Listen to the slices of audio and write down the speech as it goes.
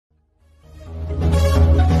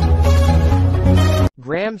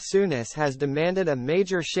Graeme Souness has demanded a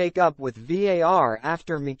major shake-up with VAR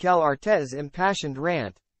after Mikel Arteta's impassioned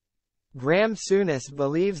rant. Graeme Souness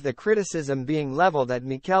believes the criticism being leveled at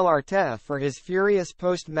Mikel Arteta for his furious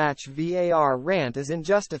post-match VAR rant is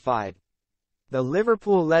unjustified. The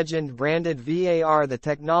Liverpool legend branded VAR the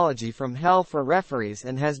technology from hell for referees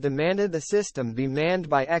and has demanded the system be manned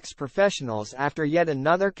by ex-professionals after yet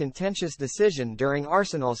another contentious decision during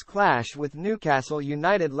Arsenal's clash with Newcastle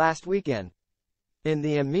United last weekend. In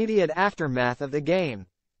the immediate aftermath of the game,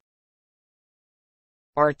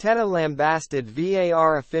 Arteta lambasted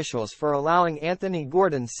VAR officials for allowing Anthony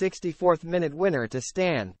Gordon's 64th-minute winner to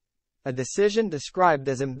stand, a decision described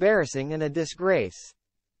as embarrassing and a disgrace.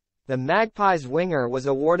 The Magpies winger was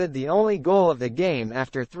awarded the only goal of the game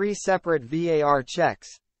after 3 separate VAR checks: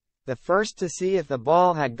 the first to see if the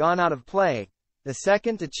ball had gone out of play, the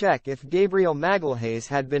second to check if Gabriel Magalhaes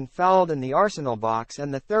had been fouled in the Arsenal box,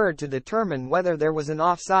 and the third to determine whether there was an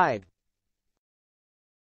offside.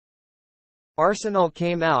 Arsenal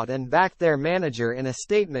came out and backed their manager in a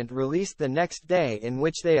statement released the next day in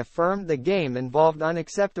which they affirmed the game involved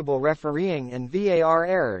unacceptable refereeing and VAR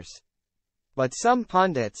errors. But some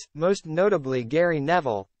pundits, most notably Gary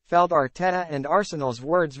Neville, felt Arteta and Arsenal's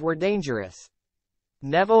words were dangerous.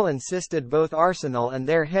 Neville insisted both Arsenal and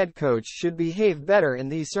their head coach should behave better in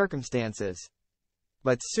these circumstances.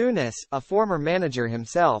 But Souness, a former manager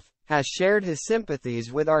himself, has shared his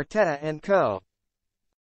sympathies with Arteta and co.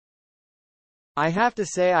 "I have to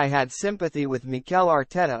say I had sympathy with Mikel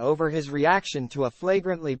Arteta over his reaction to a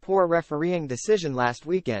flagrantly poor refereeing decision last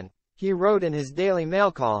weekend," he wrote in his Daily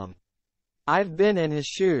Mail column. "I've been in his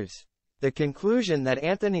shoes. The conclusion that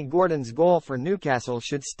Anthony Gordon's goal for Newcastle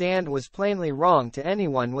should stand was plainly wrong to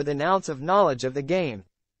anyone with an ounce of knowledge of the game.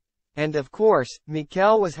 And of course,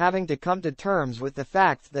 Mikel was having to come to terms with the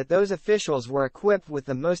fact that those officials were equipped with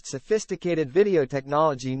the most sophisticated video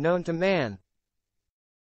technology known to man."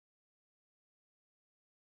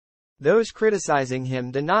 Those criticizing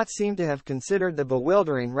him do not seem to have considered the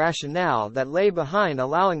bewildering rationale that lay behind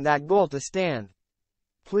allowing that goal to stand.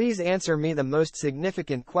 Please answer me the most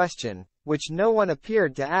significant question, which no one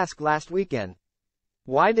appeared to ask last weekend.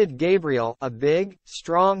 Why did Gabriel, a big,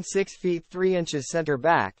 strong 6 feet 3 inches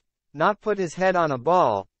centre-back, not put his head on a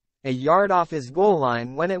ball a yard off his goal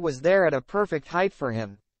line when it was there at a perfect height for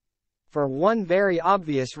him? For one very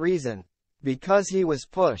obvious reason. Because he was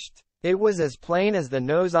pushed. It was as plain as the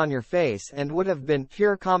nose on your face and would have been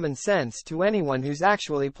pure common sense to anyone who's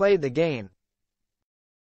actually played the game.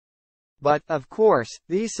 But, of course,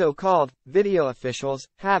 these so-called video officials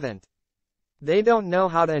haven't. They don't know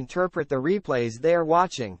how to interpret the replays they are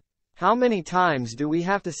watching. How many times do we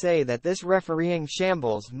have to say that this refereeing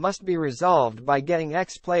shambles must be resolved by getting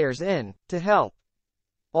ex-players in to help?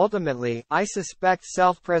 Ultimately, I suspect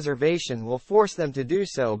self-preservation will force them to do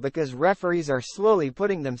so because referees are slowly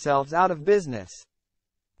putting themselves out of business.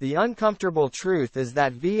 The uncomfortable truth is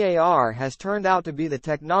that VAR has turned out to be the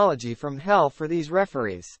technology from hell for these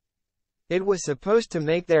referees. It was supposed to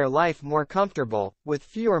make their life more comfortable, with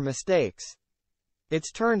fewer mistakes. It's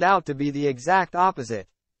turned out to be the exact opposite.